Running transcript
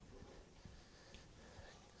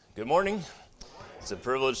Good morning. It's a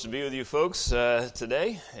privilege to be with you folks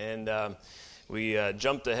today, and we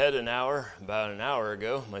jumped ahead about an hour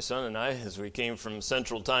ago, my son and I, as we came from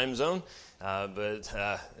Central Time Zone.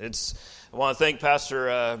 I want to thank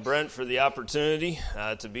Pastor Brent for the opportunity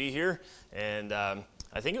to be here, and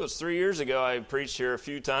I think it was 3 years ago I preached here a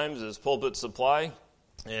few times as Pulpit Supply,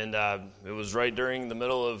 and it was right during the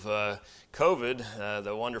middle of COVID,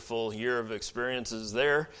 the wonderful year of experiences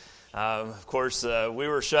there. Of course, we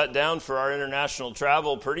were shut down for our international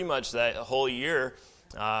travel pretty much that whole year,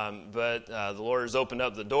 but the Lord has opened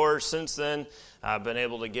up the doors since then. I've been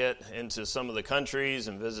able to get into some of the countries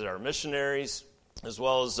and visit our missionaries, as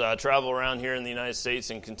well as travel around here in the United States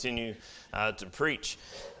and continue to preach.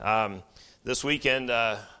 This weekend,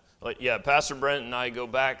 Pastor Brent and I go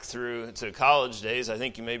back through to college days. I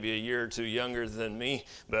think you may be a year or two younger than me,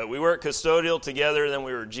 but we worked custodial together, then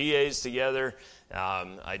we were GAs together.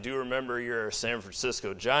 I do remember you're a San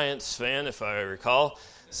Francisco Giants fan, if I recall.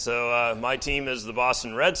 So my team is the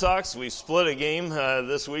Boston Red Sox. We split a game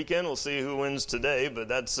this weekend. We'll see who wins today, but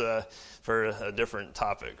that's for a different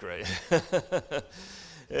topic, right?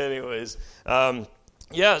 Anyways,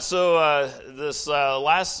 this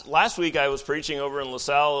last week I was preaching over in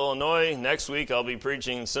LaSalle, Illinois. Next week I'll be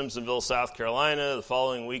preaching in Simpsonville, South Carolina. The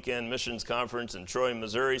following weekend, Missions Conference in Troy,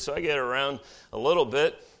 Missouri. So I get around a little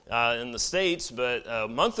bit in the States, but a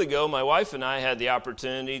month ago, my wife and I had the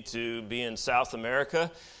opportunity to be in South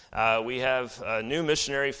America. We have a new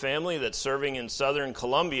missionary family that's serving in southern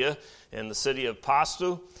Colombia in the city of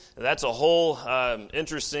Pasto. That's a whole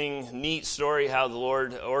interesting, neat story how the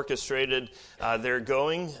Lord orchestrated their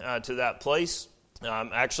going to that place. I'm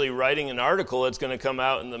actually writing an article that's going to come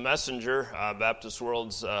out in the Messenger, Baptist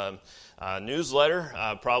World's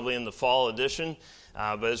newsletter, probably in the fall edition.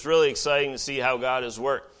 But it's really exciting to see how God has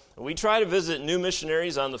worked. We try to visit new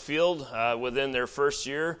missionaries on the field within their first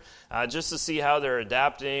year, just to see how they're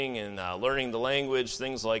adapting and learning the language,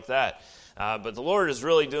 things like that. But the Lord is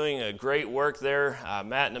really doing a great work there.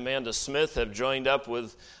 Matt and Amanda Smith have joined up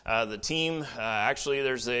with the team. Actually,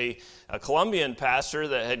 there's a Colombian pastor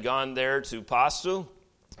that had gone there to Pasto.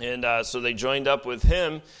 And so they joined up with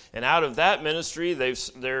him, and out of that ministry,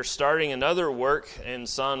 they're starting another work in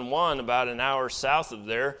San Juan, about an hour south of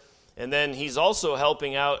there. And then he's also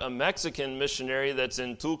helping out a Mexican missionary that's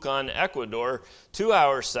in Tulcan, Ecuador, 2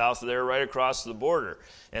 hours south of there, right across the border.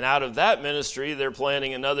 And out of that ministry, they're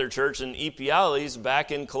planning another church in Ipiales,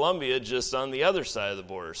 back in Colombia, just on the other side of the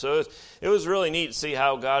border. So it was really neat to see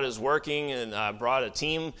how God is working and brought a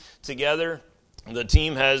team together. The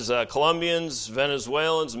team has Colombians,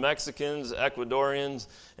 Venezuelans, Mexicans, Ecuadorians,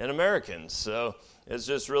 and Americans. So it's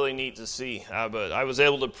just really neat to see. But I was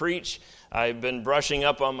able to preach. I've been brushing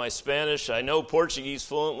up on my Spanish. I know Portuguese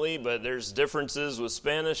fluently, but there's differences with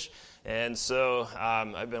Spanish. And so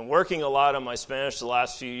I've been working a lot on my Spanish the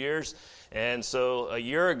last few years. And so a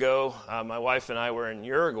year ago, my wife and I were in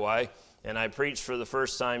Uruguay, and I preached for the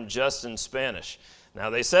first time just in Spanish. Now,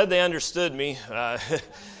 they said they understood me.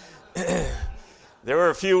 There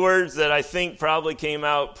were a few words that I think probably came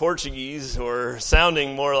out Portuguese or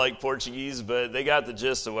sounding more like Portuguese, but they got the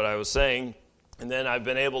gist of what I was saying. And then I've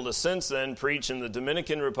been able to since then preach in the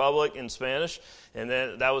Dominican Republic in Spanish, and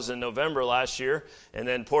then that was in November last year, and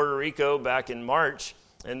then Puerto Rico back in March.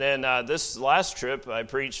 And then this last trip, I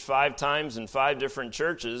preached 5 times in 5 different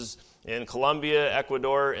churches in Colombia,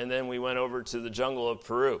 Ecuador, and then we went over to the jungle of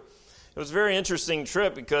Peru. It was a very interesting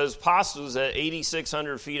trip because Pasto is at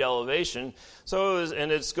 8,600 feet elevation,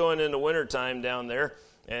 and it's going into wintertime down there,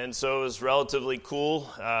 and so it was relatively cool,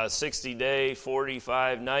 60-day,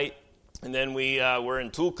 45-night. And then we were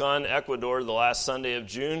in Tulcan, Ecuador, the last Sunday of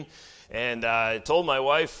June, and I told my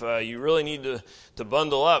wife, you really need to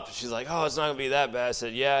bundle up. She's like, oh, it's not going to be that bad. I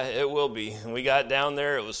said, yeah, it will be. And we got down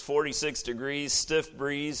there, it was 46 degrees, stiff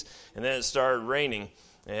breeze, and then it started raining,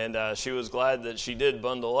 and she was glad that she did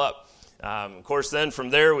bundle up. Of course, then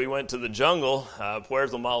from there we went to the jungle,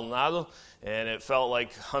 Puerto Maldonado, and it felt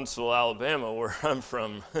like Huntsville, Alabama, where I'm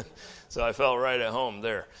from. So I felt right at home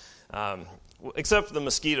there, except for the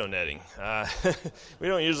mosquito netting. We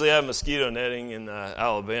don't usually have mosquito netting in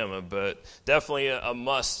Alabama, but definitely a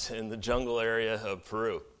must in the jungle area of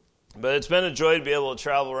Peru. But it's been a joy to be able to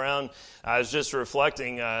travel around. I was just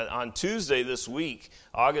reflecting on Tuesday this week,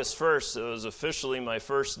 August 1st, it was officially my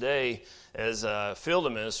first day as a field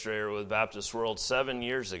administrator with Baptist World 7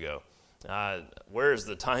 years ago. Where does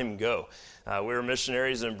the time go? We were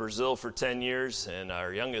missionaries in Brazil for 10 years, and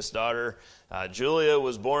our youngest daughter, Julia,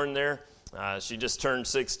 was born there. She just turned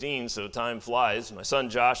 16, so time flies. My son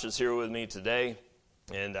Josh is here with me today,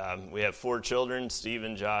 and we have 4 children,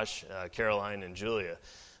 Stephen, Josh, Caroline, and Julia.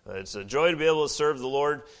 It's a joy to be able to serve the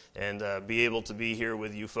Lord and be able to be here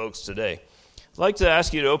with you folks today. I'd like to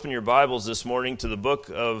ask you to open your Bibles this morning to the book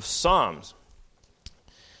of Psalms.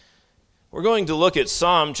 We're going to look at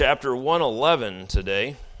Psalm chapter 111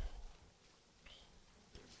 today.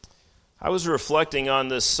 I was reflecting on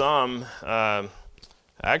this psalm.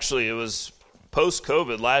 Actually, it was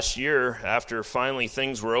post-COVID last year after finally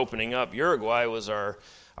things were opening up. Uruguay was our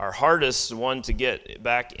hardest one to get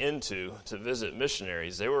back into to visit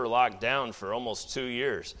missionaries. They were locked down for almost 2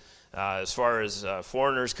 years as far as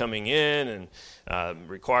foreigners coming in and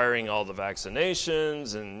requiring all the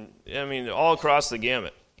vaccinations and, all across the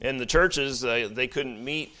gamut. And the churches, they couldn't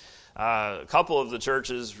meet. A couple of the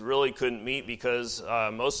churches really couldn't meet because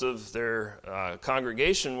most of their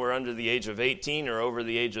congregation were under the age of 18 or over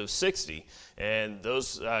the age of 60. And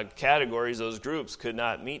those categories, those groups, could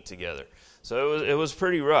not meet together. So it was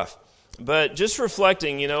pretty rough. But just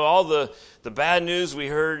reflecting, all the bad news we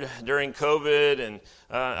heard during COVID, and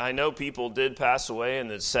I know people did pass away, and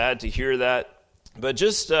it's sad to hear that. But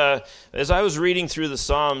just as I was reading through the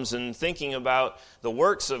Psalms and thinking about the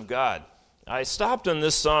works of God, I stopped on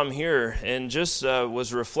this psalm here and just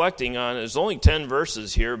was reflecting on, there's only 10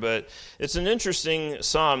 verses here, but it's an interesting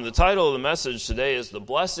psalm. The title of the message today is The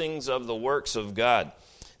Blessings of the Works of God.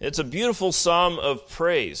 It's a beautiful psalm of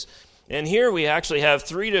praise. And here we actually have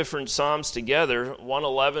 3 different psalms together,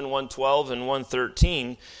 111, 112, and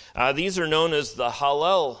 113. These are known as the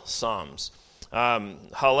Hallel psalms.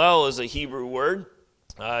 Hallel is a Hebrew word.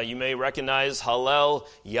 You may recognize Hallel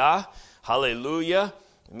Yah, hallelujah.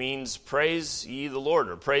 Means praise ye the Lord,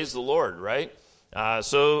 or praise the Lord, right?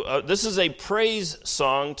 So this is a praise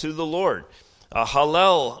song to the Lord, a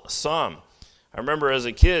Hallel psalm. I remember as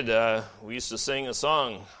a kid, we used to sing a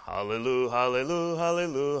song, hallelujah, hallelujah,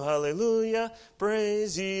 hallelujah, hallelujah,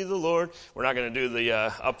 praise ye the Lord. We're not going to do the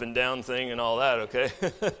up and down thing and all that, okay?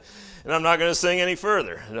 And I'm not going to sing any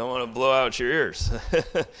further. I don't want to blow out your ears.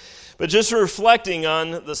 But just reflecting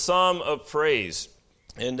on the psalm of praise.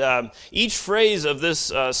 And each phrase of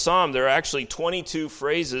this psalm, there are actually 22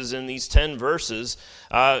 phrases in these 10 verses.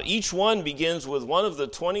 Each one begins with one of the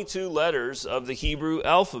 22 letters of the Hebrew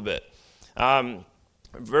alphabet.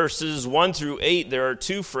 Verses 1 through 8, there are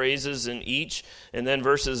 2 phrases in each. And then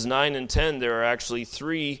verses 9 and 10, there are actually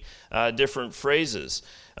 3 different phrases.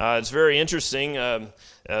 It's very interesting.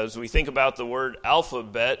 As we think about the word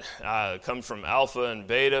alphabet, it comes from alpha and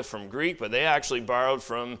beta from Greek, but they actually borrowed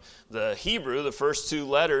from the Hebrew. The first 2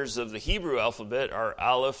 letters of the Hebrew alphabet are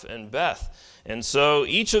Aleph and Beth. And so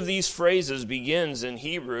each of these phrases begins in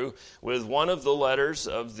Hebrew with one of the letters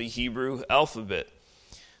of the Hebrew alphabet.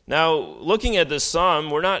 Now, looking at this psalm,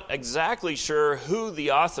 we're not exactly sure who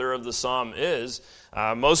the author of the psalm is.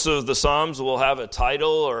 Most of the psalms will have a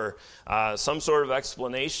title or some sort of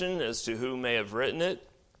explanation as to who may have written it.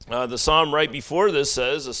 The psalm right before this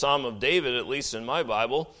says, a psalm of David, at least in my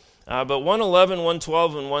Bible. But 111,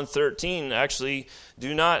 112, and 113 actually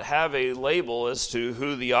do not have a label as to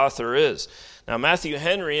who the author is. Now, Matthew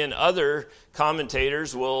Henry and other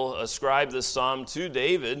commentators will ascribe this psalm to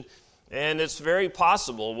David, and it's very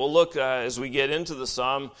possible. We'll look as we get into the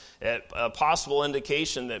psalm at a possible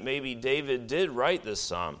indication that maybe David did write this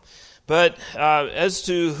psalm. But as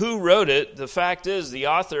to who wrote it, the fact is the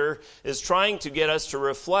author is trying to get us to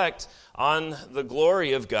reflect on the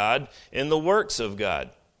glory of God and the works of God.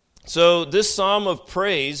 So this psalm of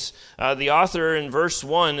praise, the author in verse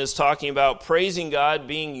 1 is talking about praising God,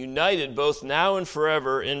 being united both now and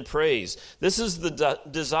forever in praise. This is the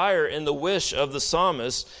desire and the wish of the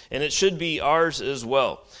psalmist, and it should be ours as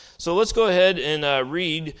well. So let's go ahead and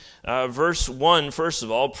read verse 1 first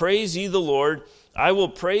of all. Praise ye the Lord. I will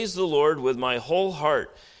praise the Lord with my whole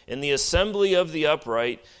heart in the assembly of the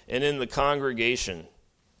upright and in the congregation.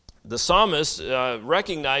 The psalmist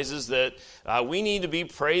recognizes that we need to be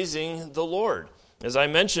praising the Lord, as I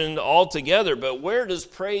mentioned, all together. But where does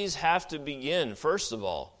praise have to begin? First of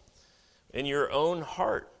all, in your own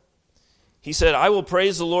heart. He said, I will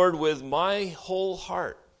praise the Lord with my whole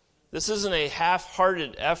heart. This isn't a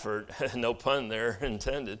half-hearted effort, no pun there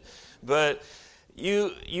intended, but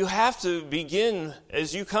you have to begin,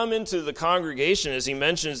 as you come into the congregation, as he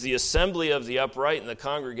mentions the assembly of the upright and the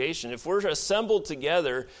congregation, if we're assembled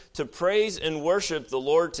together to praise and worship the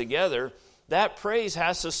Lord together, that praise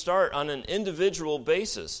has to start on an individual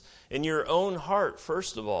basis, in your own heart,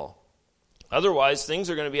 first of all. Otherwise, things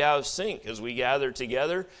are going to be out of sync as we gather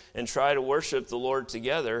together and try to worship the Lord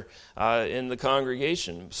together in the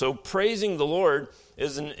congregation. So praising the Lord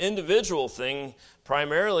is an individual thing,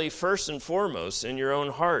 primarily, first and foremost, in your own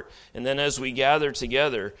heart, and then as we gather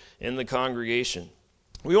together in the congregation.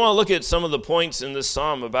 We want to look at some of the points in this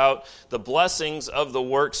psalm about the blessings of the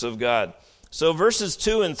works of God. So verses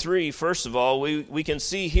 2 and 3, first of all, we can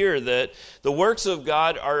see here that the works of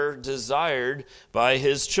God are desired by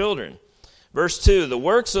his children. Verse 2, the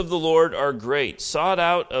works of the Lord are great, sought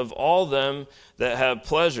out of all them that have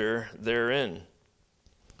pleasure therein.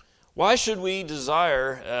 Why should we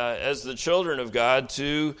desire, as the children of God,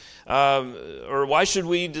 or why should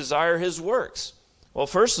we desire his works? Well,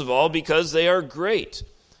 first of all, because they are great.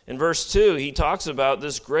 In verse 2, he talks about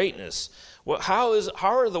this greatness. Well, how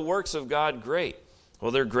are the works of God great?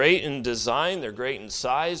 Well, they're great in design, they're great in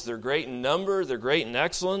size, they're great in number, they're great in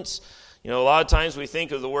excellence. A lot of times we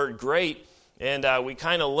think of the word great, and we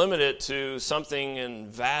kind of limit it to something in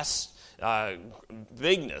vast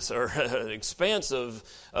bigness or expanse of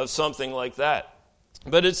something like that.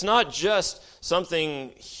 But it's not just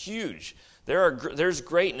something huge. There's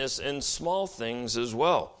greatness in small things as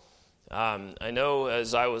well. I know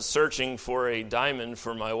as I was searching for a diamond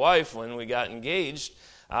for my wife when we got engaged,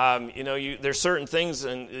 there's certain things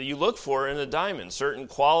you look for in a diamond, certain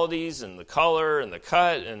qualities and the color and the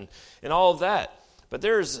cut and all of that. But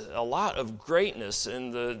there's a lot of greatness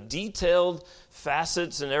in the detailed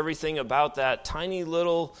facets and everything about that tiny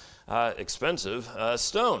little expensive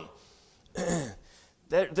stone.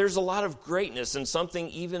 There's a lot of greatness in something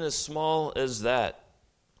even as small as that.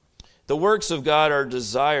 The works of God are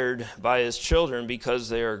desired by his children because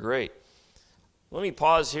they are great. Let me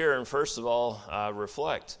pause here and first of all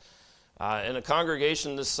reflect. In a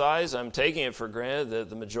congregation this size, I'm taking it for granted that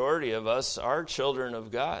the majority of us are children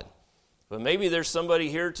of God. But maybe there's somebody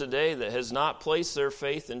here today that has not placed their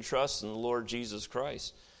faith and trust in the Lord Jesus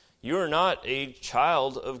Christ. You are not a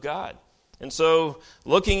child of God. And so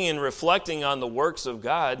looking and reflecting on the works of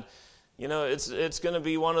God, it's going to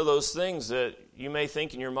be one of those things that you may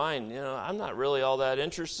think in your mind, I'm not really all that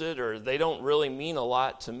interested, or they don't really mean a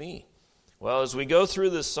lot to me. Well, as we go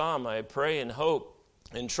through this psalm, I pray and hope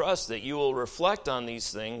and trust that you will reflect on these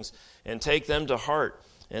things and take them to heart,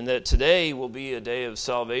 and that today will be a day of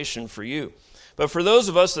salvation for you. But for those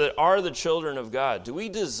of us that are the children of God, do we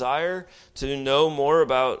desire to know more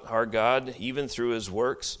about our God, even through his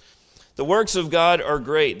works? The works of God are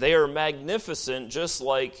great. They are magnificent, just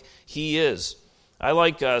like he is. I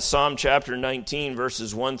like Psalm chapter 19,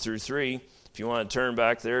 verses 1 through 3. If you want to turn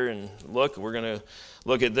back there and look, we're going to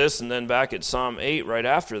look at this and then back at Psalm 8 right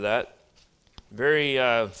after that. Very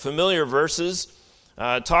familiar verses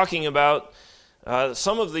talking about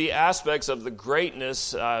some of the aspects of the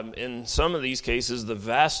greatness, in some of these cases, the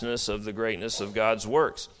vastness of the greatness of God's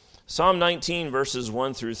works. Psalm 19, verses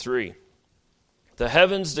 1 through 3. The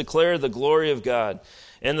heavens declare the glory of God,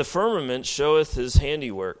 and the firmament showeth his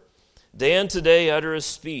handiwork. Day unto day uttereth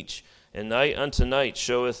speech, and night unto night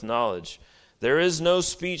showeth knowledge. There is no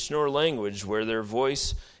speech nor language where their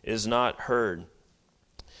voice is not heard.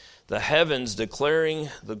 The heavens declaring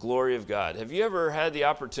the glory of God. Have you ever had the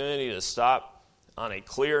opportunity to stop on a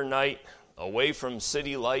clear night away from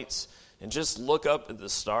city lights and just look up at the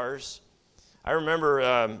stars? I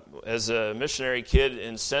remember as a missionary kid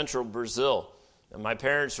in central Brazil, my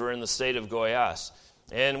parents were in the state of Goiás.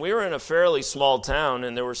 And we were in a fairly small town,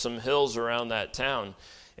 and there were some hills around that town.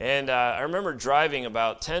 And I remember driving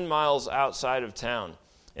about 10 miles outside of town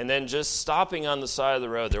and then just stopping on the side of the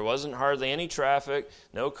road. There wasn't hardly any traffic,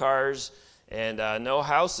 no cars, and no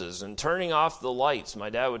houses, and turning off the lights. My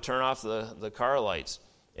dad would turn off the car lights.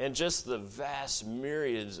 And just the vast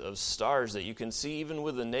myriads of stars that you can see even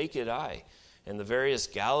with the naked eye, and the various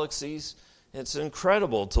galaxies. It's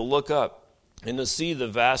incredible to look up and to see the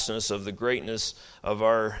vastness of the greatness of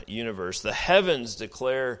our universe. The heavens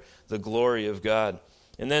declare the glory of God.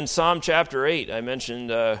 And then Psalm chapter 8, I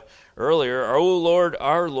mentioned earlier, O Lord,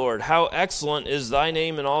 our Lord, how excellent is thy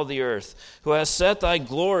name in all the earth, who hast set thy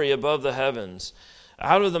glory above the heavens.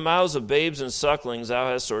 Out of the mouths of babes and sucklings thou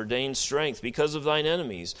hast ordained strength because of thine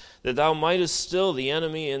enemies, that thou mightest still the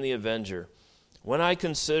enemy and the avenger. When I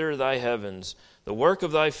consider thy heavens, the work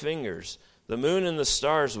of thy fingers, the moon and the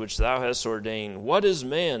stars which thou hast ordained, what is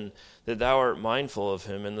man that thou art mindful of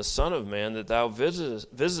him, and the son of man that thou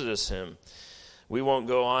visitest him? We won't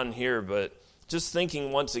go on here, but just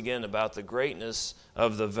thinking once again about the greatness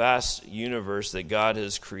of the vast universe that God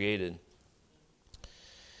has created.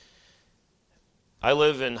 I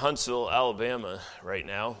live in Huntsville, Alabama right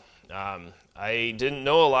now. I didn't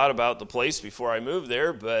know a lot about the place before I moved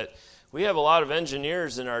there, but we have a lot of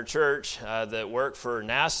engineers in our church that work for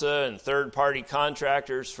NASA and third-party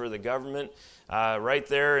contractors for the government. Right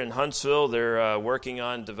there in Huntsville, they're working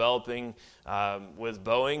on developing with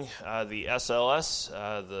Boeing the SLS,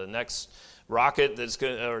 the next rocket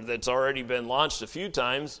that's already been launched a few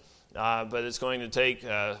times. but it's going to take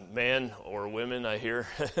man or women, I hear,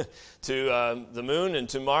 to the moon and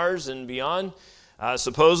to Mars and beyond,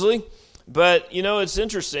 supposedly. But, it's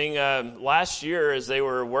interesting. Last year, as they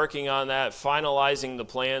were working on that, finalizing the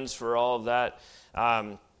plans for all of that,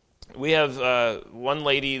 we have one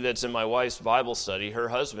lady that's in my wife's Bible study. Her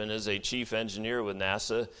husband is a chief engineer with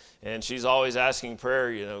NASA, and she's always asking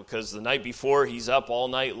prayer, because the night before he's up all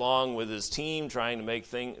night long with his team trying to make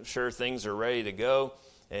sure things are ready to go,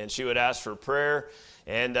 and she would ask for prayer.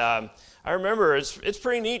 And I remember it's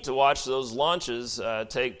pretty neat to watch those launches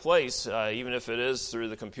take place, even if it is through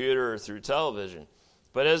the computer or through television.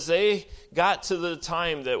 But as they got to the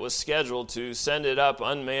time that was scheduled to send it up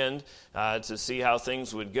unmanned to see how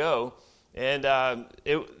things would go, and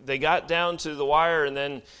they got down to the wire, and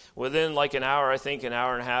then within like an hour, I think an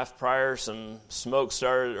hour and a half prior, some smoke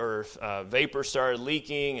started, or vapor started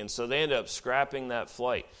leaking, and so they ended up scrapping that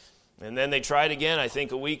flight. And then they tried again, I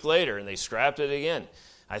think a week later, and they scrapped it again.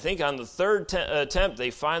 I think on the third attempt, they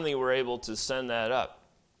finally were able to send that up.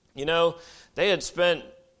 They had spent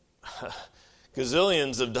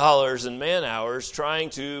gazillions of dollars and man hours trying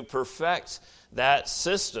to perfect that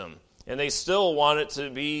system. And they still want it to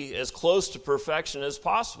be as close to perfection as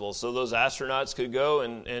possible so those astronauts could go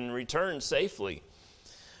and return safely.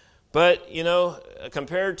 But,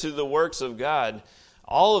 compared to the works of God,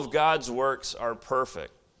 all of God's works are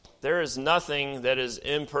perfect. There is nothing that is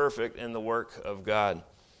imperfect in the work of God.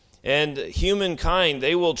 And humankind,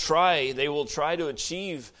 they will try to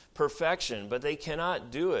achieve perfection, but they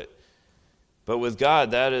cannot do it. But with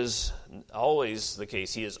God, that is always the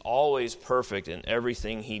case. He is always perfect in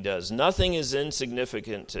everything he does. Nothing is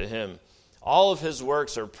insignificant to him. All of his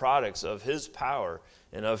works are products of his power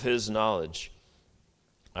and of his knowledge.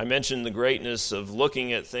 I mentioned the greatness of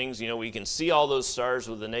looking at things. We can see all those stars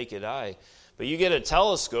with the naked eye. But you get a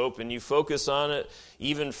telescope and you focus on it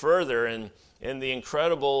even further, and the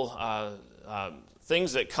incredible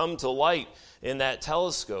things that come to light in that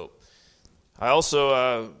telescope. I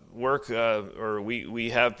also we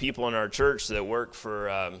have people in our church that work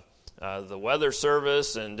for the weather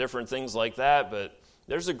service and different things like that. But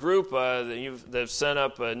there's a group that's sent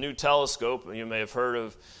up a new telescope. You may have heard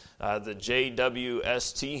of the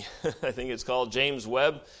JWST, I think it's called, James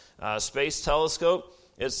Webb Space Telescope.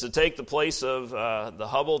 It's to take the place of the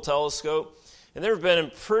Hubble telescope. And there have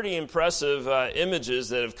been pretty impressive images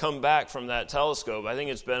that have come back from that telescope. I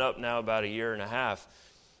think it's been up now about a year and a half.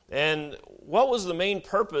 And what was the main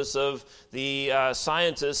purpose of the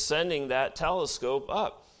scientists sending that telescope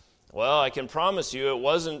up? Well, I can promise you it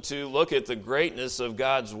wasn't to look at the greatness of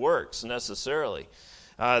God's works necessarily.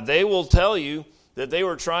 They will tell you that they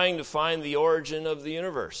were trying to find the origin of the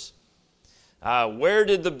universe. Where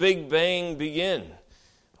did the Big Bang begin?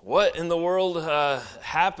 What in the world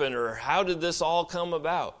happened, or how did this all come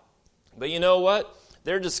about? But you know what?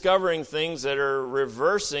 They're discovering things that are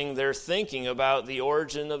reversing their thinking about the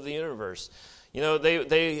origin of the universe.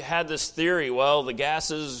 They had this theory, the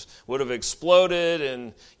gases would have exploded,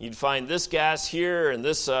 and you'd find this gas here and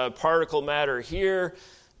this particle matter here,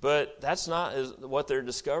 but that's not what they're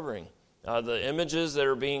discovering. The images that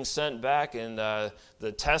are being sent back and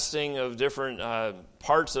the testing of different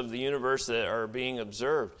parts of the universe that are being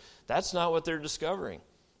observed, that's not what they're discovering.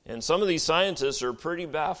 And some of these scientists are pretty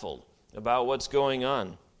baffled about what's going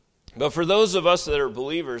on. But for those of us that are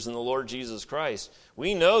believers in the Lord Jesus Christ,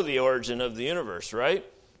 we know the origin of the universe, right?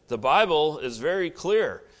 The Bible is very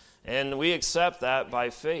clear, and we accept that by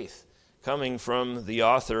faith, coming from the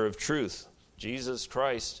author of truth, Jesus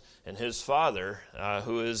Christ, and his Father,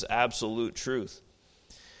 who is absolute truth.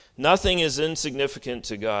 Nothing is insignificant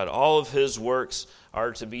to God. All of his works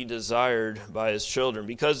are to be desired by his children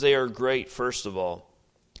because they are great, first of all.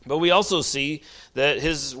 But we also see that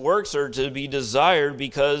his works are to be desired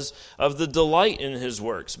because of the delight in his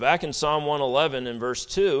works. Back in Psalm 111 in verse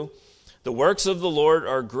 2, the works of the Lord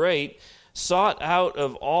are great, sought out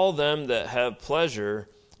of all them that have pleasure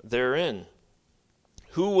therein.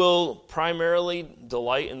 Who will primarily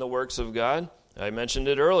delight in the works of God? I mentioned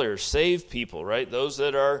it earlier, saved people, right? Those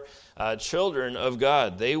that are children of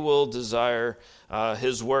God, they will desire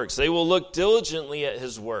his works. They will look diligently at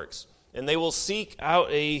his works, and they will seek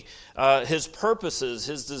out his purposes,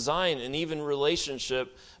 his design, and even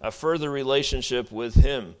a further relationship with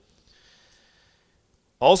him.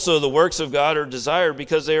 Also, the works of God are desired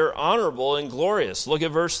because they are honorable and glorious. Look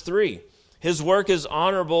at verse 3. His work is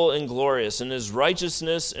honorable and glorious, and his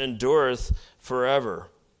righteousness endureth forever.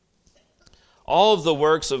 All of the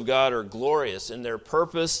works of God are glorious in their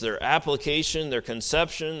purpose, their application, their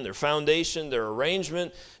conception, their foundation, their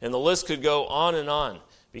arrangement, and the list could go on and on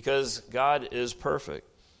because God is perfect.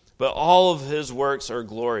 but all of his works are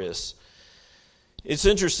glorious. It's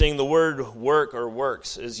interesting, the word work or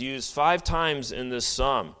works is used 5 times in this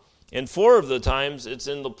psalm, and 4 of the times it's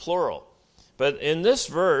in the plural. But in this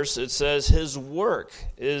verse, it says his work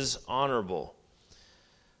is honorable.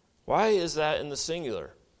 Why is that in the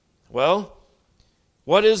singular? Well,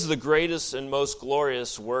 what is the greatest and most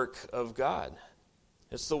glorious work of God?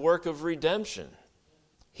 It's the work of redemption.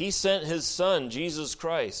 He sent his Son, Jesus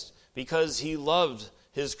Christ, because he loved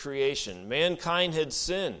his creation. Mankind had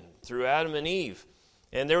sinned through Adam and Eve,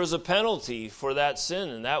 and there was a penalty for that sin,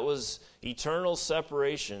 and that was eternal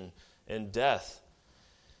separation and death.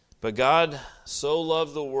 But God so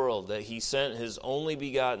loved the world that he sent his only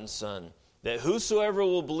begotten Son, that whosoever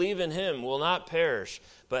will believe in him will not perish,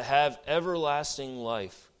 but have everlasting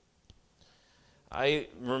life. I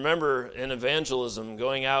remember in evangelism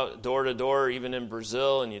going out door to door, even in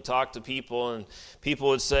Brazil, and you talk to people, and people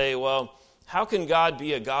would say, well, how can God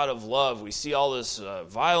be a God of love? We see all this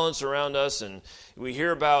violence around us, and we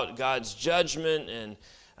hear about God's judgment, and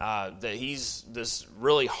that he's this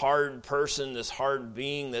really hard person, this hard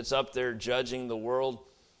being that's up there judging the world.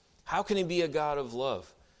 How can he be a God of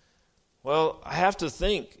love? Well, I have to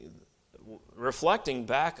think, reflecting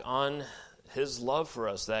back on his love for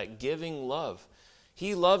us, that giving love.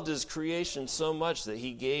 He loved his creation so much that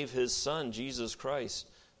he gave his Son, Jesus Christ,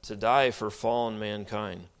 to die for fallen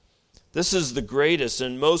mankind. This is the greatest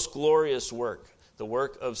and most glorious work, the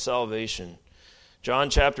work of salvation. John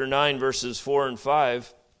chapter 9, verses 4 and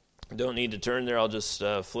 5. Don't need to turn there, I'll just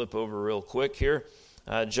flip over real quick here.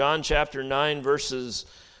 John chapter 9, verses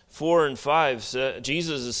 4 and 5,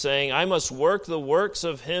 Jesus is saying, I must work the works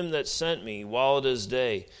of him that sent me while it is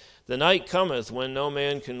day. The night cometh when no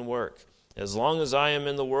man can work. As long as I am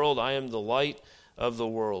in the world, I am the light of the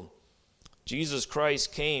world. Jesus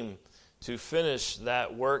Christ came to finish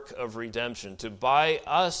that work of redemption, to buy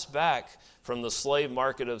us back from the slave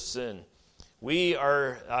market of sin. We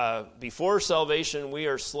are, before salvation, we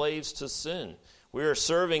are slaves to sin. We are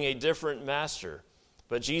serving a different master.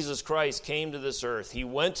 But Jesus Christ came to this earth. He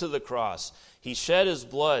went to the cross. He shed his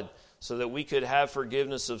blood so that we could have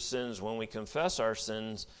forgiveness of sins when we confess our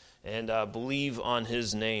sins and believe on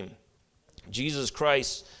his name. Jesus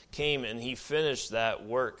Christ came and he finished that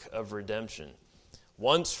work of redemption.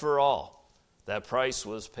 Once for all, that price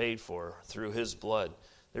was paid for through his blood.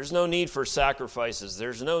 There's no need for sacrifices.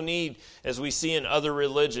 There's no need, as we see in other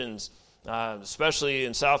religions, especially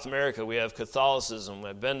in South America, we have Catholicism.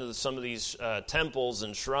 I've been to some of these temples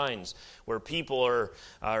and shrines where people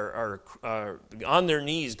are on their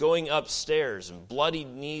knees, going upstairs, and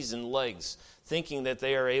bloodied knees and legs, thinking that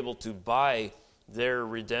they are able to buy their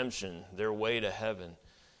redemption, their way to heaven.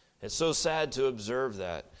 It's so sad to observe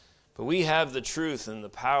that. But we have the truth and the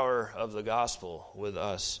power of the gospel with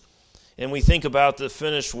us. And we think about the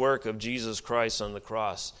finished work of Jesus Christ on the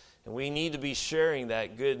cross. And we need to be sharing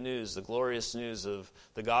that good news, the glorious news of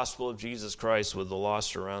the gospel of Jesus Christ with the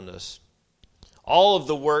lost around us. All of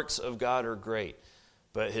the works of God are great,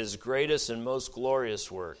 but his greatest and most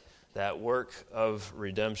glorious work, that work of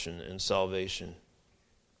redemption and salvation.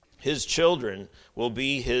 His children will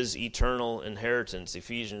be his eternal inheritance.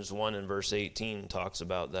 Ephesians 1 and verse 18 talks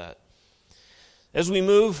about that. As we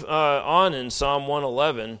move on in Psalm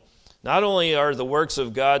 111, not only are the works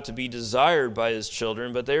of God to be desired by his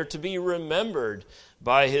children, but they are to be remembered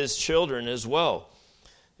by his children as well.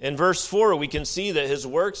 In verse 4, we can see that his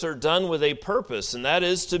works are done with a purpose, and that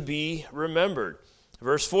is to be remembered.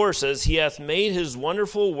 Verse 4 says, he hath made his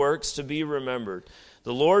wonderful works to be remembered.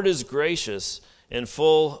 The Lord is gracious and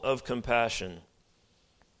full of compassion.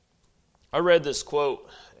 I read this quote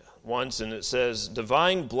once, and it says,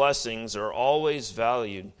 divine blessings are always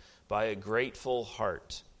valued by a grateful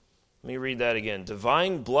heart. Let me read that again.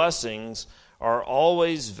 Divine blessings are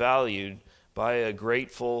always valued by a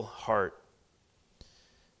grateful heart.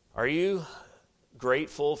 Are you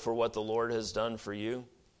grateful for what the Lord has done for you?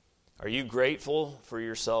 Are you grateful for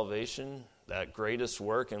your salvation, that greatest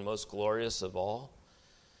work and most glorious of all?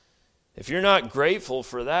 If you're not grateful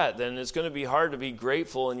for that, then it's going to be hard to be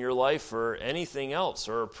grateful in your life for anything else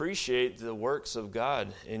or appreciate the works of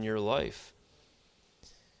God in your life.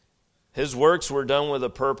 His works were done with a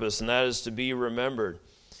purpose, and that is to be remembered.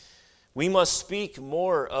 We must speak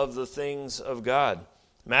more of the things of God.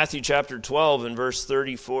 Matthew chapter 12 and verses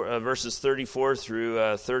 34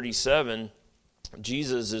 through 37,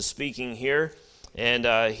 Jesus is speaking here,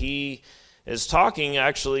 and he is talking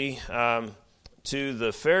actually to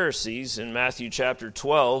the Pharisees in Matthew chapter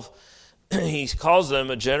 12. He calls them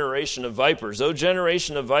a generation of vipers. O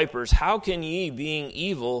generation of vipers, how can ye, being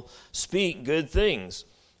evil, speak good things?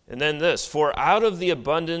 And then this, for out of the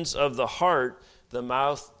abundance of the heart the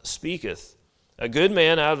mouth speaketh. A good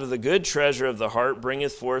man out of the good treasure of the heart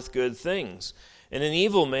bringeth forth good things, and an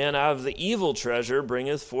evil man out of the evil treasure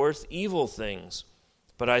bringeth forth evil things.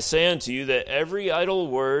 But I say unto you that every idle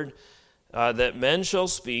word that men shall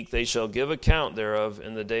speak, they shall give account thereof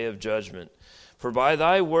in the day of judgment. For by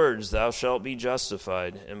thy words thou shalt be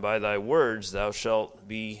justified, and by thy words thou shalt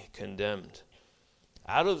be condemned.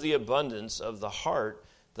 Out of the abundance of the heart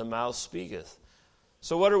the mouth speaketh.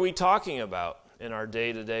 So what are we talking about in our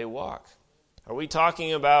day-to-day walk? Are we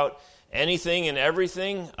talking about anything and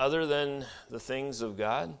everything other than the things of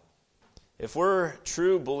God? If we're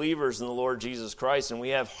true believers in the Lord Jesus Christ and we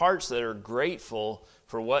have hearts that are grateful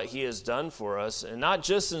for what He has done for us, and not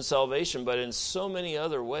just in salvation, but in so many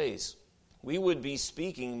other ways, we would be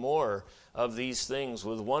speaking more of these things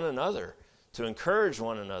with one another, to encourage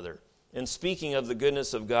one another, and speaking of the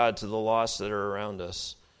goodness of God to the lost that are around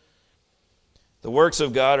us. The works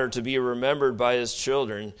of God are to be remembered by His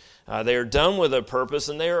children. They are done with a purpose,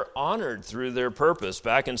 and they are honored through their purpose.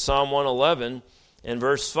 Back in Psalm 111, in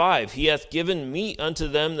verse 5, He hath given meat unto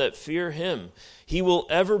them that fear Him. He will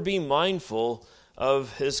ever be mindful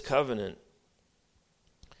of His covenant.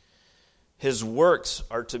 His works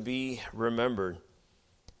are to be remembered.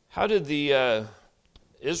 How did the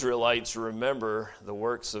Israelites remember the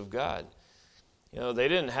works of God? They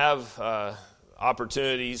didn't have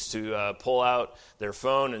opportunities to pull out their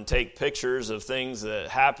phone and take pictures of things that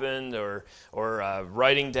happened, or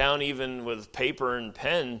writing down even with paper and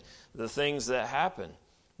pen the things that happened.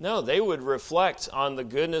 No, they would reflect on the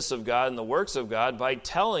goodness of God and the works of God by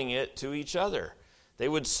telling it to each other. They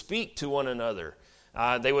would speak to one another.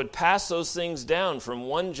 They would pass those things down from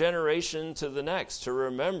one generation to the next to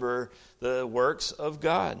remember the works of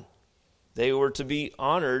God. They were to be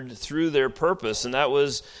honored through their purpose, and that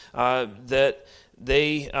was that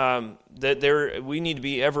we need to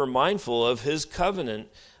be ever mindful of His covenant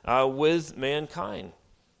with mankind.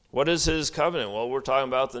 What is His covenant? Well, we're talking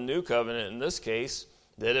about the new covenant in this case,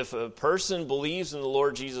 that if a person believes in the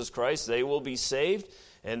Lord Jesus Christ, they will be saved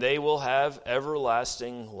and they will have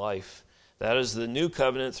everlasting life. That is the new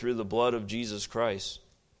covenant through the blood of Jesus Christ.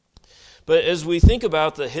 But as we think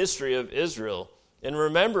about the history of Israel, and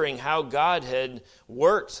remembering how God had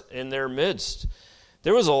worked in their midst,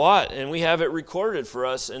 there was a lot, and we have it recorded for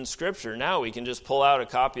us in Scripture. Now we can just pull out a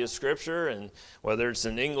copy of Scripture, and whether it's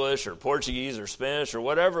in English or Portuguese or Spanish or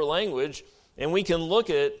whatever language, and we can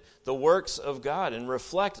look at the works of God and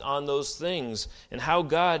reflect on those things and how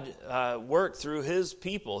God worked through His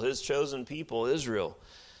people, His chosen people, Israel.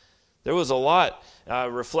 There was a lot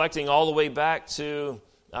reflecting all the way back to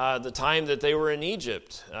the time that they were in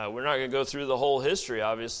Egypt. We're not going to go through the whole history,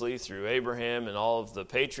 obviously, through Abraham and all of the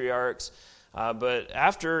patriarchs. But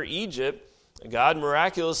after Egypt, God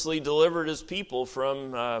miraculously delivered His people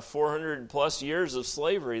from 400 plus years of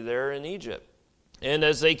slavery there in Egypt. And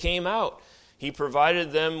as they came out, He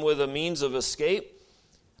provided them with a means of escape.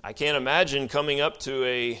 I can't imagine coming up to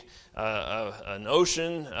an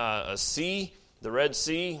ocean, a sea, the Red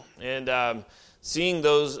Sea, and seeing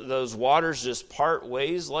those waters just part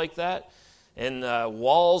ways like that, and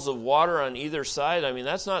walls of water on either side. I mean,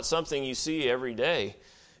 that's not something you see every day.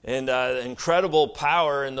 And incredible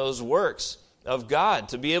power in those works of God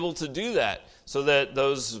to be able to do that, so that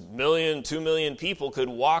those 2 million people could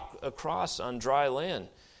walk across on dry land.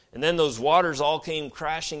 And then those waters all came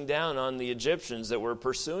crashing down on the Egyptians that were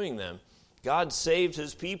pursuing them. God saved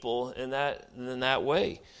His people in that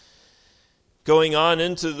way. Going on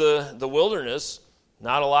into the wilderness,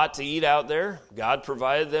 not a lot to eat out there. God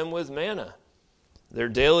provided them with manna, their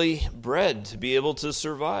daily bread to be able to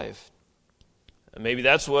survive. And maybe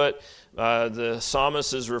that's what the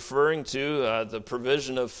psalmist is referring to, the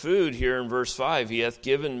provision of food here in verse 5. He hath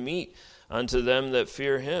given meat unto them that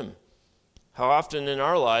fear Him. How often in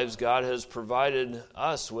our lives God has provided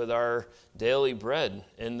us with our daily bread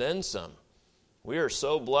and then some. We are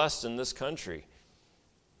so blessed in this country.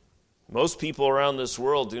 Most people around this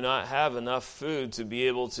world do not have enough food to be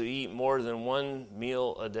able to eat more than one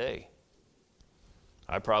meal a day.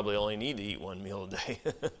 I probably only need to eat one meal a day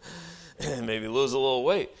and maybe lose a little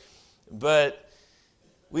weight. But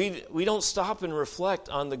we don't stop and reflect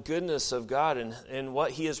on the goodness of God and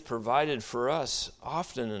what He has provided for us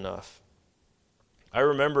often enough. I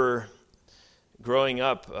remember growing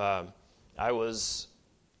up, I was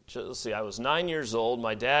 9 years old.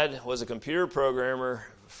 My dad was a computer programmer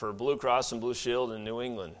for Blue Cross and Blue Shield in New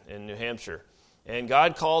England, in New Hampshire. And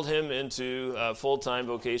God called him into full-time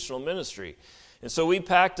vocational ministry. And so we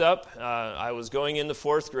packed up. I was going into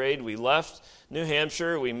 4th grade. We left New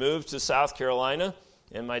Hampshire. We moved to South Carolina.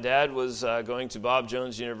 And my dad was going to Bob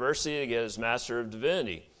Jones University to get his Master of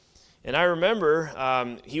Divinity. And I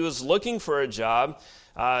remember he was looking for a job.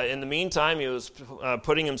 In the meantime, he was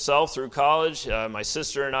putting himself through college. My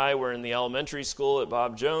sister and I were in the elementary school at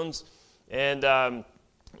Bob Jones, and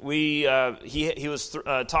he was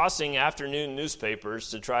tossing afternoon newspapers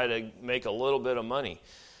to try to make a little bit of money,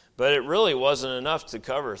 but it really wasn't enough to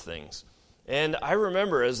cover things. And I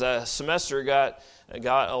remember as the semester got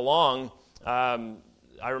along,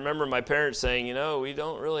 I remember my parents saying, we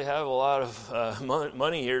don't really have a lot of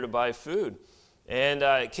money here to buy food. And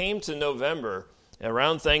it came to November,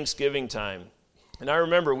 around Thanksgiving time. And I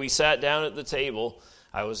remember we sat down at the table.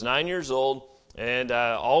 I was 9 years old, and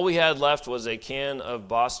all we had left was a can of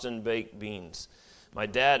Boston baked beans. My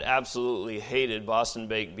dad absolutely hated Boston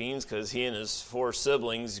baked beans because he and his 4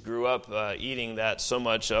 siblings grew up eating that so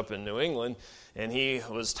much up in New England, and he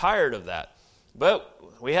was tired of that.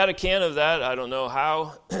 But we had a can of that. I don't know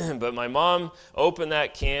how, but my mom opened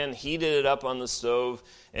that can, heated it up on the stove,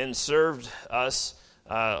 and served us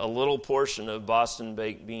a little portion of Boston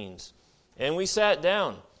baked beans. And we sat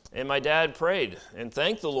down, and my dad prayed and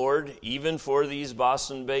thanked the Lord even for these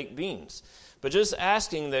Boston baked beans. But just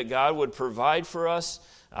asking that God would provide for us,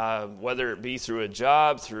 whether it be through a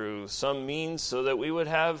job, through some means, so that we would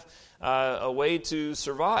have a way to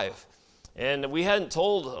survive. And we hadn't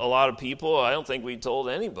told a lot of people, I don't think we told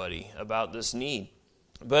anybody about this need.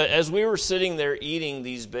 But as we were sitting there eating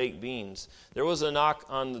these baked beans, there was a knock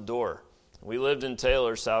on the door. We lived in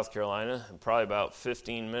Taylor, South Carolina, probably about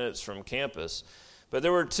 15 minutes from campus. But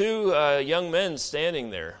there were 2 young men standing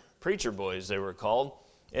there, preacher boys they were called,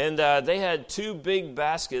 and they had 2 big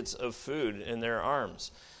baskets of food in their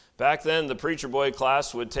arms. Back then, the preacher boy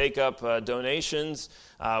class would take up donations,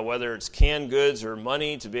 whether it's canned goods or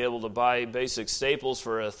money, to be able to buy basic staples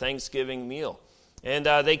for a Thanksgiving meal. And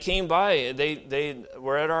they came by, they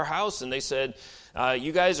were at our house, and they said,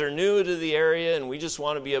 you guys are new to the area, and we just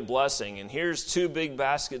want to be a blessing, and here's 2 big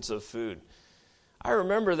baskets of food. I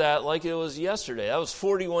remember that like it was yesterday. That was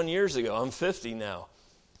 41 years ago. I'm 50 now.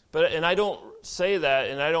 And I don't say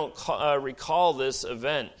that, and I don't recall this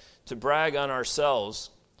event to brag on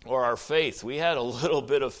ourselves or our faith. We had a little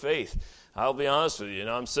bit of faith. I'll be honest with you.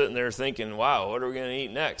 I'm sitting there thinking, wow, what are we going to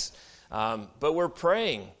eat next? But we're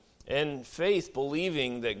praying in faith,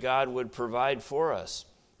 believing that God would provide for us.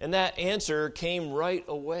 And that answer came right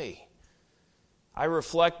away. I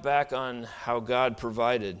reflect back on how God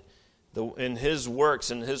provided in His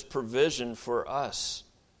works and His provision for us.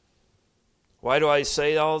 Why do I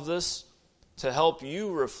say all of this? To help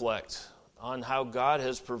you reflect on how God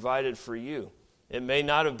has provided for you. It may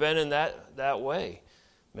not have been in that way.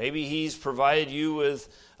 Maybe He's provided you with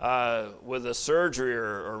a surgery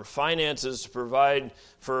or finances to provide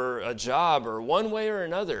for a job, or one way or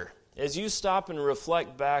another. As you stop and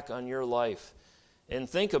reflect back on your life and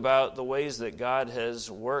think about the ways that God has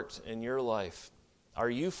worked in your life, are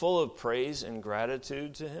you full of praise and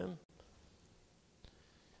gratitude to Him?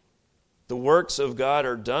 The works of God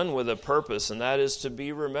are done with a purpose, and that is to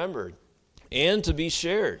be remembered and to be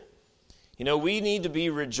shared. We need to be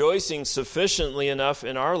rejoicing sufficiently enough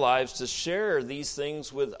in our lives to share these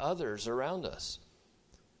things with others around us.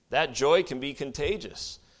 That joy can be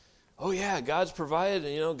contagious. Oh yeah, God's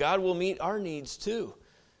provided, God will meet our needs too.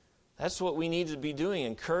 That's what we need to be doing,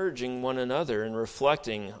 encouraging one another and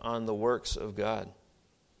reflecting on the works of God.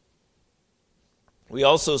 We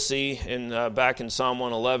also see back in Psalm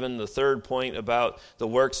 111, the third point about the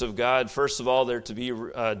works of God. First of all, they're to be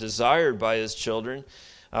desired by His children.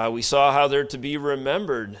 We saw how they're to be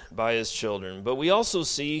remembered by His children. But we also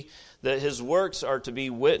see that His works are to be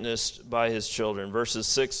witnessed by His children, verses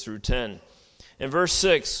 6 through 10. In verse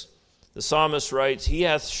 6, the psalmist writes, He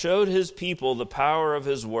hath showed His people the power of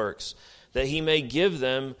His works, that He may give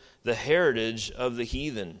them the heritage of the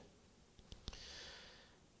heathen.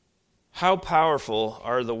 How powerful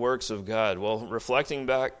are the works of God? Well, reflecting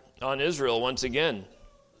back on Israel once again,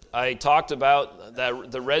 I talked about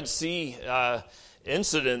the Red Sea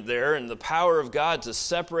incident there and the power of God to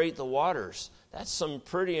separate the waters. That's some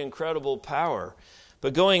pretty incredible power.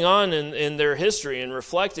 But going on in their history and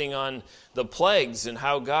reflecting on the plagues and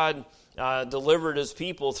how God delivered His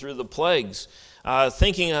people through the plagues,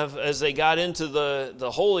 thinking of as they got into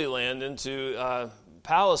the Holy Land, into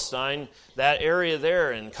Palestine, that area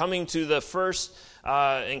there, and coming to the first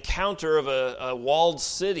encounter of a walled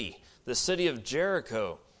city, the city of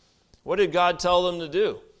Jericho. What did God tell them to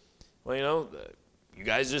do? Well, you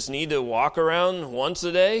guys just need to walk around once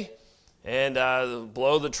a day and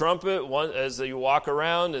blow the trumpet as you walk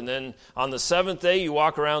around, and then on the 7th day you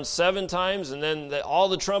walk around 7 times, and then all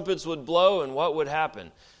the trumpets would blow, and what would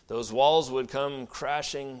happen? Those walls would come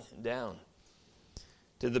crashing down.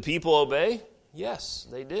 Did the people obey? Yes,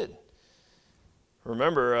 they did.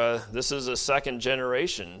 Remember, this is a second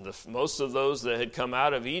generation. Most of those that had come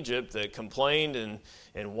out of Egypt that complained and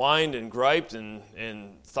whined and griped and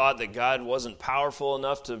thought that God wasn't powerful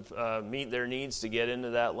enough to meet their needs to get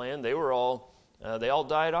into that land, they all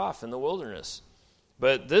died off in the wilderness.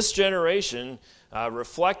 But this generation,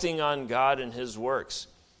 reflecting on God and His works,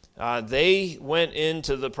 they went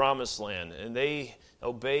into the promised land and they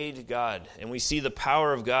obeyed God. And we see the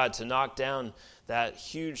power of God to knock down that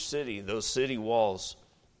huge city, those city walls.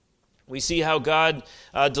 We see how God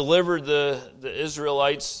delivered the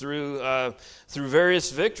Israelites through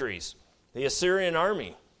various victories. The Assyrian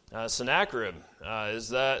army, Sennacherib, is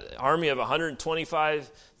that army of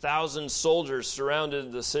 125,000 soldiers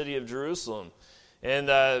surrounded the city of Jerusalem. And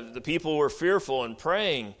the people were fearful and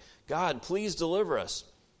praying, God, please deliver us.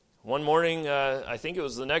 One morning, I think it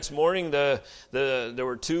was the next morning, there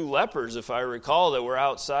were 2 lepers, if I recall, that were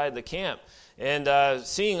outside the camp. And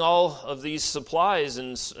seeing all of these supplies,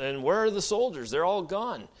 and where are the soldiers? They're all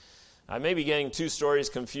gone. I may be getting 2 stories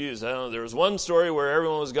confused. I don't know. There was one story where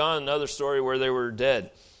everyone was gone, another story where they were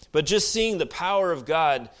dead. But just seeing the power of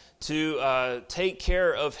God to take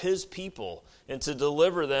care of His people and to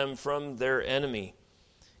deliver them from their enemy.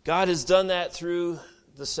 God has done that through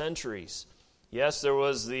the centuries. Yes, there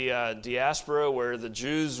was the diaspora where the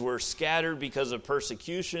Jews were scattered because of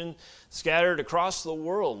persecution, scattered across the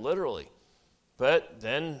world, literally. But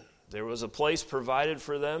then there was a place provided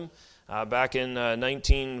for them back in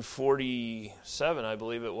 1947, I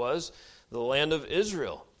believe it was, the land of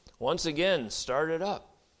Israel. Once again, started up.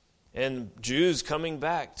 And Jews coming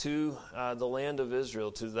back to the land of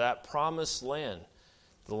Israel, to that promised land,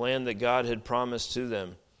 the land that God had promised to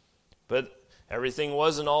them. But everything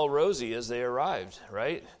wasn't all rosy as they arrived,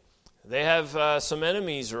 right? They have some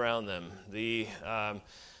enemies around them. The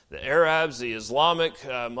Arabs, the Islamic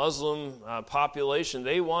Muslim population,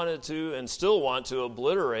 they wanted to and still want to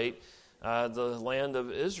obliterate the land of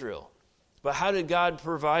Israel. But how did God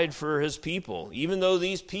provide for His people? Even though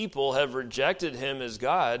these people have rejected Him as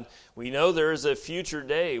God, we know there is a future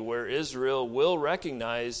day where Israel will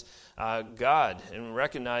recognize God and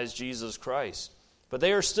recognize Jesus Christ. But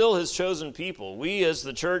they are still His chosen people. We as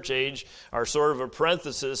the church age are sort of a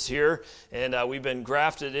parenthesis here, and we've been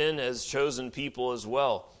grafted in as chosen people as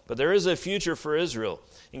well. But there is a future for Israel.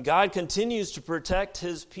 And God continues to protect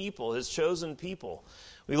His people, His chosen people.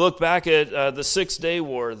 We look back at the 6-Day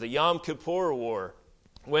War, the Yom Kippur War,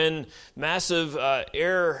 when massive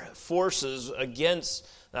air forces against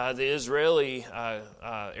the Israeli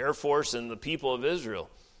Air Force and the people of Israel.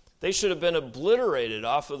 They should have been obliterated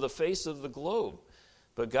off of the face of the globe.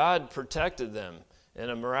 But God protected them in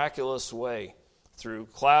a miraculous way through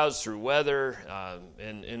clouds, through weather,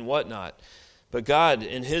 and whatnot. But God,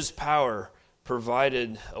 in His power,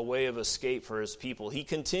 provided a way of escape for His people. He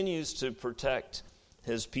continues to protect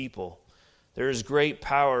His people. There is great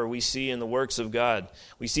power we see in the works of God.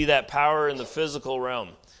 We see that power in the physical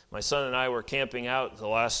realm. My son and I were camping out the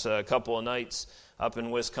last couple of nights up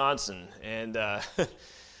in Wisconsin, and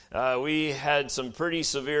we had some pretty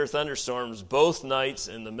severe thunderstorms both nights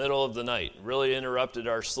in the middle of the night. Really interrupted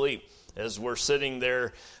our sleep as we're sitting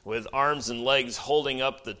there with arms and legs holding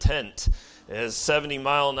up the tent as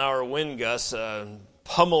 70-mile-an-hour wind gusts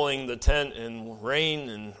pummeling the tent and rain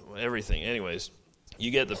and everything. Anyways,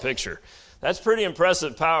 you get the picture. That's pretty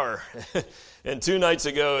impressive power. And 2 nights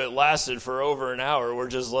ago, it lasted for over an hour. We're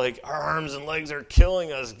just like, our arms and legs are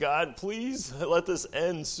killing us. God, please let this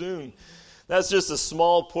end soon. That's just a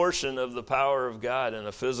small portion of the power of God in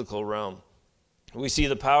a physical realm. We see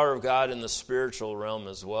the power of God in the spiritual realm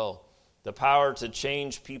as well. The power to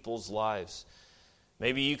change people's lives.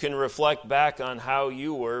 Maybe you can reflect back on how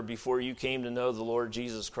you were before you came to know the Lord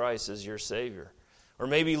Jesus Christ as your Savior. Or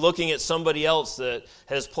maybe looking at somebody else that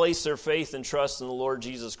has placed their faith and trust in the Lord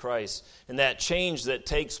Jesus Christ and that change that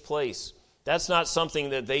takes place. That's not something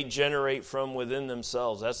that they generate from within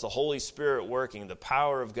themselves. That's the Holy Spirit working, the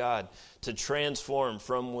power of God to transform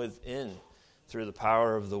from within through the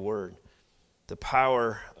power of the Word, the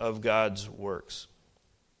power of God's works.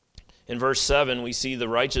 In verse 7, we see the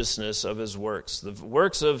righteousness of His works. The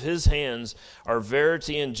works of His hands are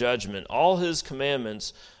verity and judgment. All His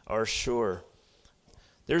commandments are sure.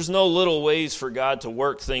 There's no little ways for God to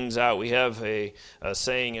work things out. We have a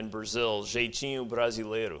saying in Brazil, jeitinho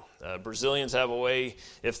brasileiro. Brazilians have a way,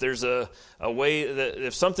 if there's a way, that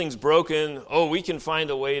if something's broken, we can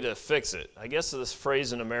find a way to fix it. I guess this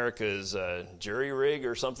phrase in America is jury rig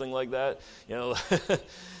or something like that. You know,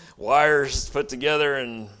 wires put together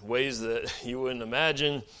in ways that you wouldn't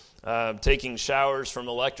imagine. Taking showers from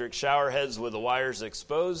electric shower heads with the wires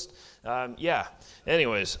exposed.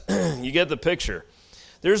 Anyways, you get the picture.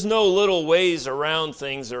 There's no little ways around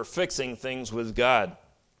things or fixing things with God.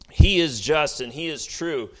 He is just and He is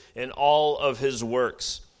true in all of His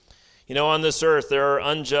works. You know, on this earth, there are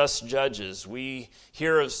unjust judges. We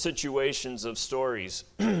hear of situations, of stories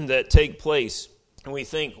that take place, and we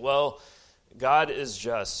think, well, God is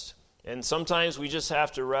just. And sometimes we just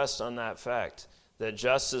have to rest on that fact, that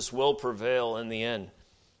justice will prevail in the end.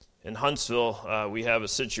 In Huntsville, we have a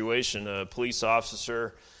situation. A police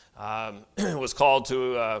officer was called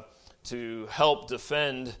to help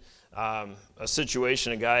defend a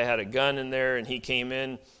situation. A guy had a gun in there, and he came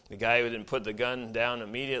in. The guy didn't put the gun down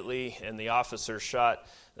immediately, and the officer shot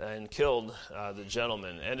and killed the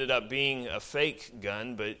gentleman. Ended up being a fake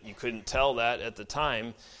gun, but you couldn't tell that at the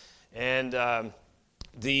time. And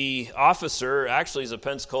the officer actually is a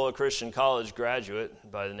Pensacola Christian College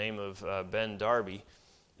graduate by the name of Ben Darby,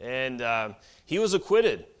 and he was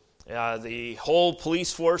acquitted. The whole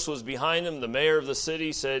police force was behind him. The mayor of the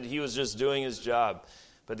city said he was just doing his job.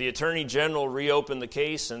 But the Attorney General reopened the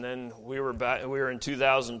case, and then we were in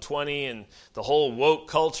 2020, and the whole woke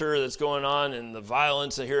culture that's going on and the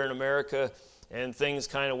violence here in America, and things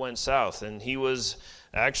kind of went south. And he was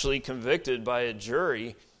actually convicted by a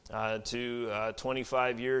jury to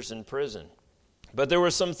 25 years in prison. But there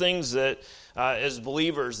were some things that, as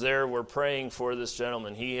believers there, were praying for this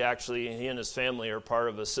gentleman. He and his family are part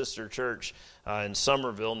of a sister church in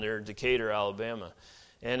Somerville near Decatur, Alabama.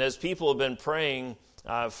 And as people have been praying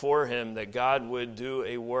for him, that God would do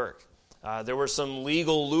a work. There were some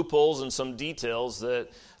legal loopholes and some details that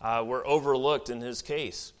were overlooked in his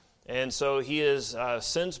case. And so he has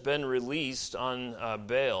since been released on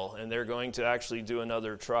bail, and they're going to actually do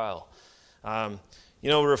another trial.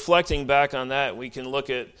 Reflecting back on that, we can look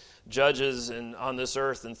at judges on this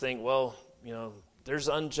earth and think, well, there's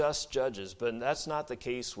unjust judges, but that's not the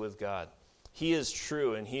case with God. He is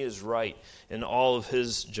true and He is right in all of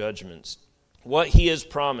His judgments. What He has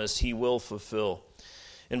promised, He will fulfill.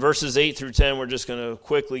 In verses 8 through 10, we're just going to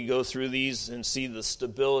quickly go through these and see the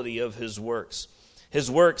stability of His works.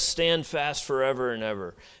 His works stand fast forever and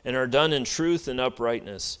ever, and are done in truth and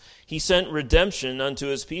uprightness. He sent redemption unto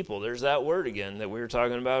His people. There's that word again that we were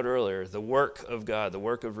talking about earlier, the work of God, the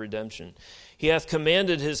work of redemption. He hath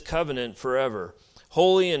commanded His covenant forever.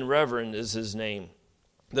 Holy and reverend is His name.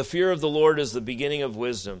 The fear of the Lord is the beginning of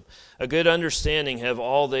wisdom. A good understanding have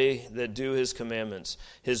all they that do His commandments.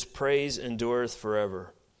 His praise endureth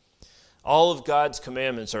forever. All of God's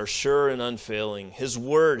commandments are sure and unfailing. His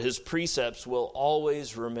word, His precepts will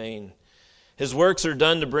always remain. His works are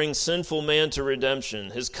done to bring sinful man to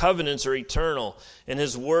redemption. His covenants are eternal, and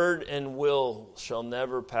His word and will shall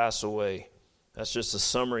never pass away. That's just a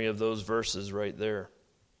summary of those verses right there.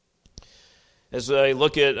 As I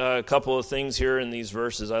look at a couple of things here in these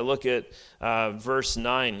verses, I look at verse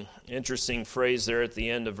 9. Interesting phrase there at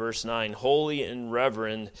the end of verse 9. Holy and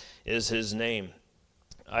reverend is His name.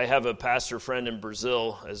 I have a pastor friend in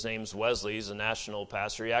Brazil. His name's Wesley. He's a national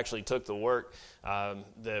pastor. He actually took the work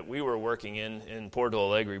that we were working in Porto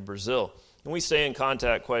Alegre, Brazil. And we stay in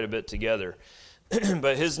contact quite a bit together.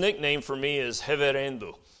 But his nickname for me is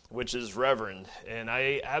Reverendo, which is reverend. And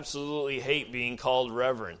I absolutely hate being called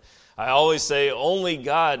reverend. I always say only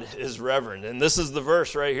God is reverend. And this is the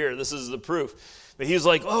verse right here. This is the proof. But he's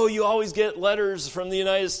like, oh, you always get letters from the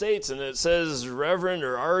United States, and it says Reverend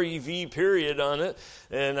or REV period on it.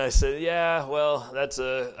 And I said, yeah, well, that's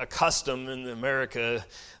a custom in America.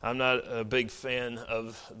 I'm not a big fan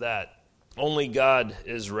of that. Only God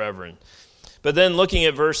is reverend. But then looking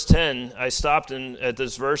at verse 10, I stopped at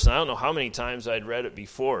this verse, and I don't know how many times I'd read it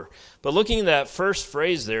before. But looking at that first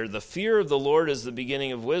phrase there, the fear of the Lord is the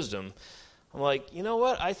beginning of wisdom, I'm like, you know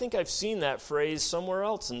what? I think I've seen that phrase somewhere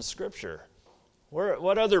else in Scripture.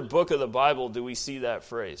 What other book of the Bible do we see that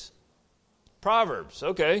phrase? Proverbs,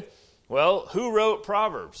 okay. Well, who wrote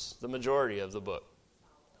Proverbs, the majority of the book?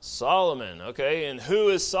 Solomon, okay. And who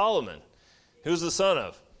is Solomon? Who's the son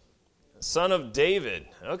of? Son of David,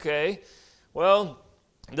 okay. Well,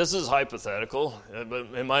 this is hypothetical, but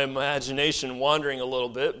in my imagination wandering a little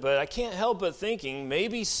bit, but I can't help but thinking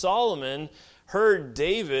maybe Solomon heard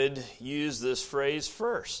David use this phrase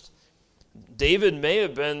first. David may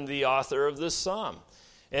have been the author of this psalm.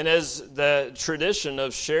 And as the tradition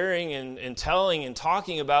of sharing and telling and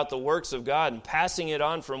talking about the works of God and passing it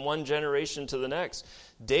on from one generation to the next,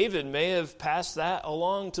 David may have passed that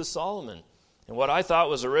along to Solomon. And what I thought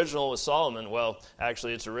was original with Solomon, well,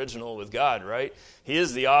 actually it's original with God, right? He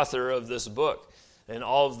is the author of this book and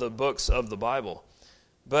all of the books of the Bible.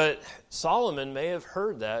 But Solomon may have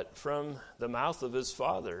heard that from the mouth of his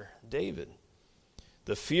father, David.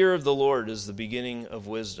 The fear of the Lord is the beginning of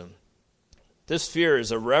wisdom. This fear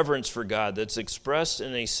is a reverence for God that's expressed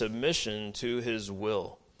in a submission to His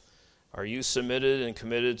will. Are you submitted and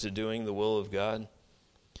committed to doing the will of God?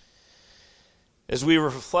 As we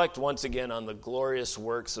reflect once again on the glorious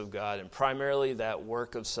works of God, and primarily that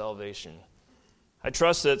work of salvation, I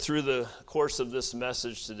trust that through the course of this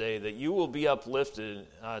message today that you will be uplifted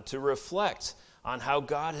to reflect on how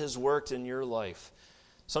God has worked in your life.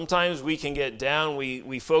 Sometimes we can get down,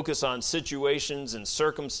 we focus on situations and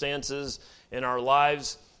circumstances in our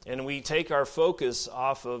lives, and we take our focus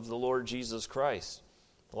off of the Lord Jesus Christ.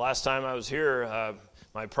 The last time I was here,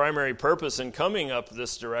 my primary purpose in coming up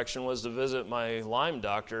this direction was to visit my Lyme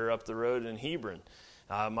doctor up the road in Hebron.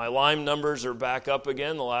 My Lyme numbers are back up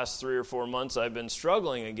again. The last 3 or 4 months I've been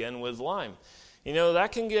struggling again with Lyme. You know,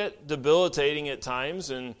 that can get debilitating at times,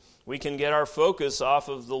 and we can get our focus off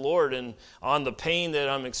of the Lord and on the pain that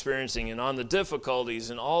I'm experiencing and on the difficulties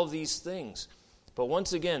and all of these things. But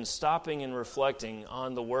once again, stopping and reflecting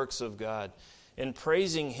on the works of God and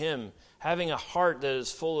praising Him, having a heart that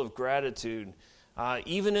is full of gratitude,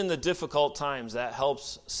 even in the difficult times, that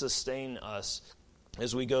helps sustain us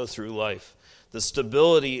as we go through life. The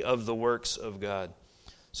stability of the works of God.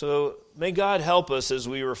 So may God help us as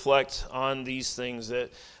we reflect on these things,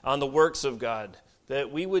 that on the works of God, that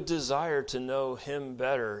we would desire to know Him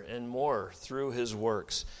better and more through His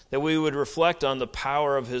works, that we would reflect on the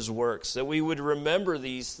power of His works, that we would remember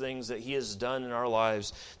these things that He has done in our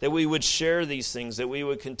lives, that we would share these things, that we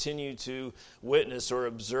would continue to witness or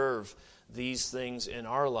observe these things in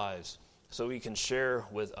our lives so we can share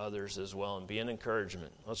with others as well and be an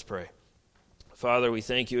encouragement. Let's pray. Father, we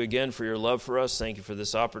thank you again for your love for us. Thank you for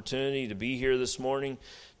this opportunity to be here this morning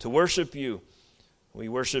to worship you. We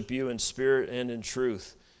worship you in spirit and in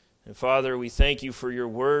truth. And Father, we thank you for your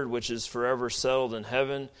word, which is forever settled in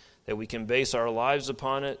heaven, that we can base our lives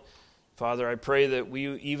upon it. Father, I pray that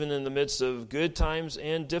we, even in the midst of good times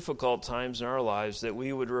and difficult times in our lives, that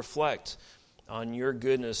we would reflect on your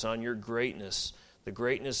goodness, on your greatness, the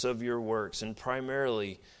greatness of your works, and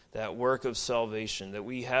primarily that work of salvation, that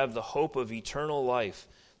we have the hope of eternal life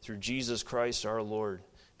through Jesus Christ our Lord,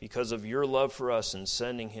 because of your love for us in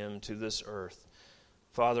sending Him to this earth.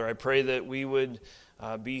 Father, I pray that we would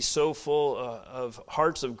be so full of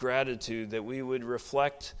hearts of gratitude that we would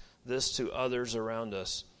reflect this to others around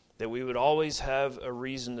us, that we would always have a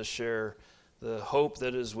reason to share the hope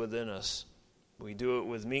that is within us. We do it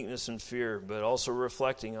with meekness and fear, but also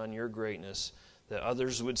reflecting on your greatness, that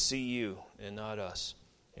others would see you and not us.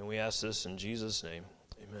 And we ask this in Jesus' name.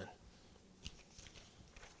 Amen.